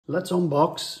let's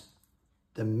unbox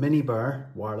the MINIBEAR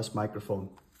wireless microphone.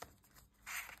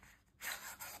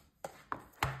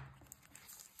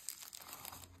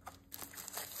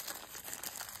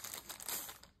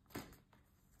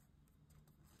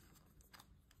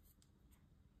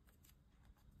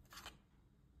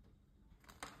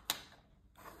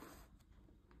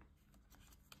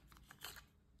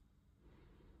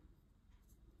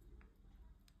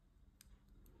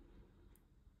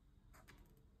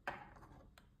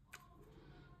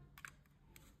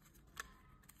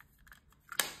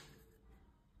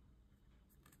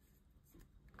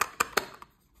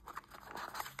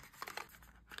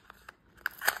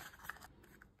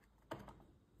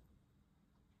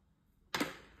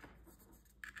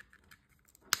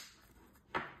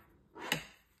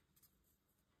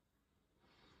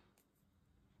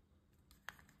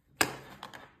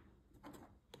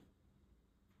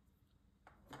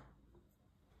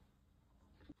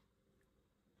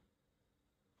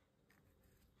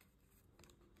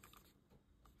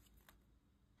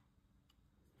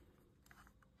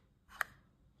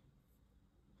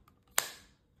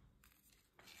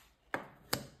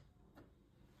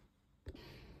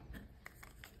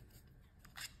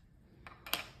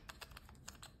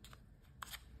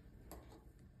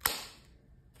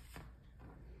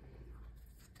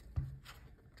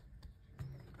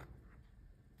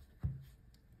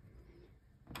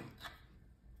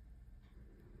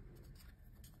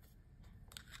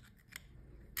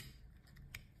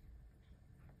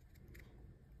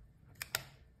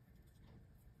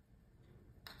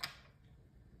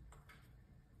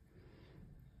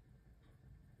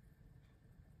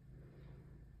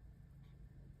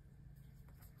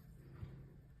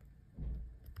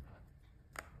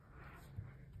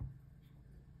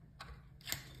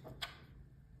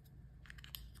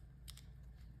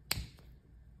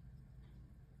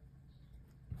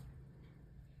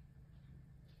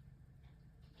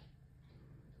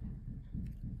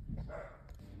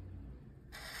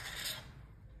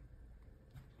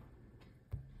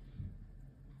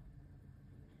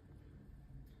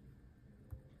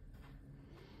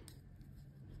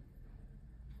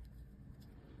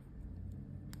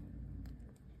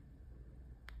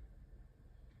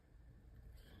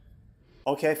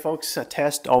 Okay folks, a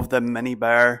test of the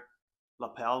MINIBEAR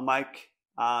lapel mic,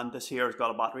 and this here has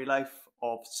got a battery life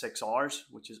of 6 hours,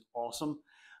 which is awesome.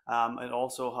 It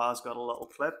also has got a little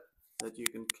clip that you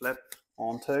can clip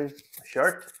onto a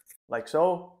shirt like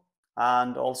so,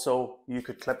 and also you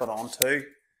could clip it onto, I've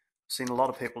seen a lot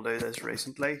of people do this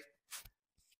recently,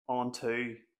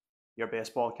 onto your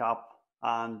baseball cap,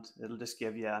 and it'll just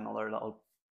give you another little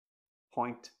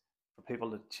point for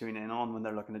people to tune in on when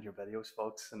they're looking at your videos,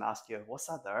 folks, and ask you, what's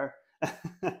that there?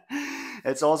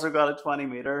 It's also got a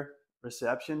 20-meter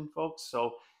reception, folks,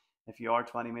 so if you are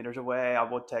 20 meters away, I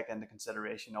would take into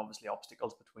consideration obviously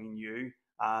obstacles between you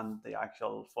and the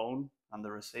actual phone and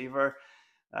the receiver.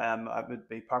 It would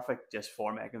be perfect just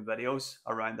for making videos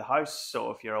around the house.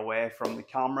 So if you're away from the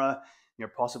camera, you're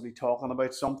possibly talking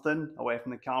about something away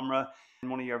from the camera in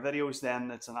one of your videos,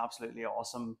 then it's an absolutely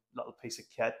awesome little piece of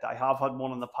kit. I have had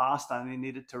one in the past and I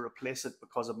needed to replace it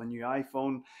because of my new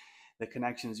iPhone. The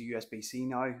connection is USB-C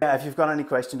now. Yeah, if you've got any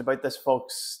questions about this,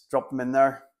 folks, drop them in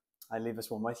there. I leave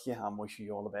this one with you and wish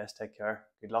you all the best. Take care.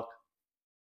 Good luck.